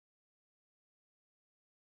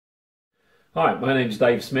Hi, my name's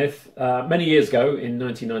Dave Smith. Many years ago, in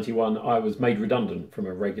 1991, I was made redundant from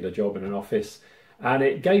a regular job in an office, and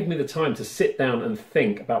it gave me the time to sit down and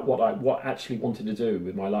think about what I actually wanted to do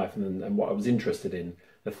with my life and what I was interested in.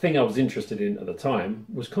 The thing I was interested in at the time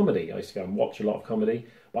was comedy. I used to go and watch a lot of comedy,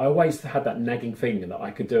 but I always had that nagging feeling that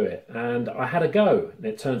I could do it, and I had a go. And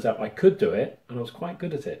it turns out I could do it, and I was quite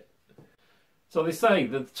good at it. So they say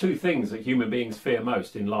that the two things that human beings fear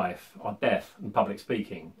most in life are death and public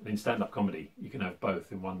speaking. And in stand-up comedy, you can have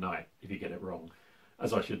both in one night if you get it wrong,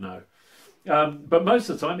 as I should know. But most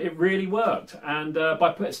of the time, it really worked. And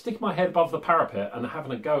by sticking my head above the parapet and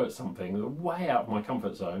having a go at something way out of my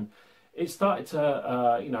comfort zone, it started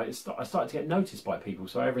to, I started to get noticed by people.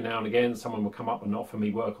 So every now and again, someone would come up and offer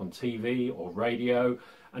me work on TV or radio,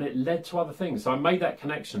 and it led to other things. So I made that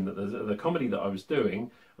connection that the comedy that I was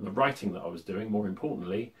doing and the writing that I was doing, more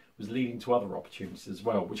importantly, was leading to other opportunities as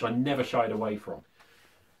well, which I never shied away from.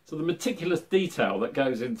 So the meticulous detail that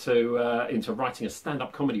goes into writing a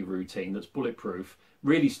stand-up comedy routine that's bulletproof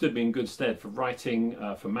really stood me in good stead for writing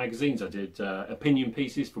for magazines. I did opinion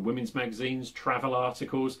pieces for women's magazines, travel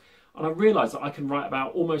articles, and I realised that I can write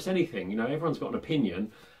about almost anything. You know, everyone's got an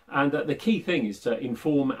opinion, and the key thing is to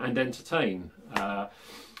inform and entertain.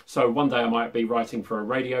 So one day I might be writing for a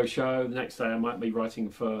radio show, the next day I might be writing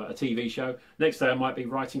for a TV show, next day I might be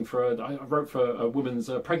writing I wrote for a women's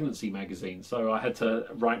pregnancy magazine, so I had to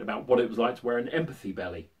write about what it was like to wear an empathy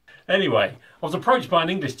belly. Anyway, I was approached by an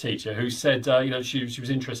English teacher who said, she was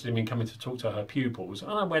interested in me coming to talk to her pupils,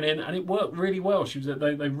 and I went in and it worked really well.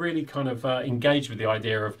 They really kind of engaged with the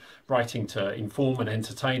idea of writing to inform and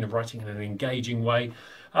entertain and writing in an engaging way.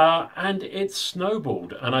 And it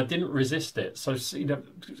snowballed, and I didn't resist it. So,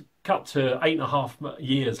 cut to 8.5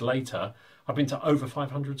 years later, I've been to over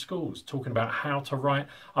 500 schools talking about how to write.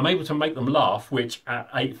 I'm able to make them laugh, which at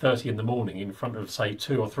 8:30 in the morning in front of, say,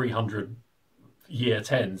 200 or 300 year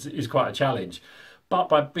 10s is quite a challenge. But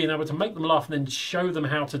by being able to make them laugh and then show them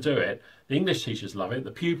how to do it, the English teachers love it,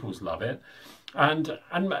 the pupils love it. And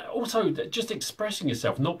also just expressing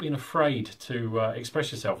yourself, not being afraid to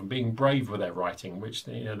express yourself and being brave with their writing, which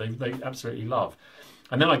they absolutely love.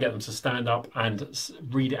 And then I get them to stand up and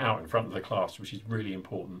read it out in front of the class, which is really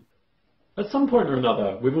important. At some point or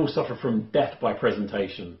another, we've all suffered from death by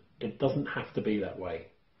presentation. It doesn't have to be that way.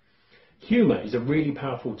 Humour is a really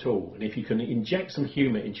powerful tool, and if you can inject some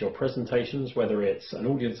humour into your presentations, whether it's an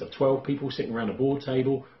audience of 12 people sitting around a board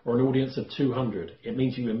table or an audience of 200, it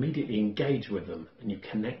means you immediately engage with them and you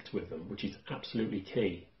connect with them, which is absolutely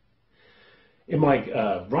key. In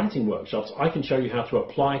my writing workshops, I can show you how to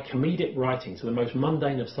apply comedic writing to the most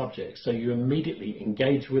mundane of subjects, so you immediately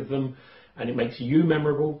engage with them, and it makes you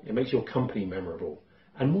memorable, it makes your company memorable,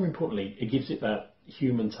 and more importantly, it gives it that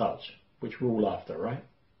human touch, which we're all after, right?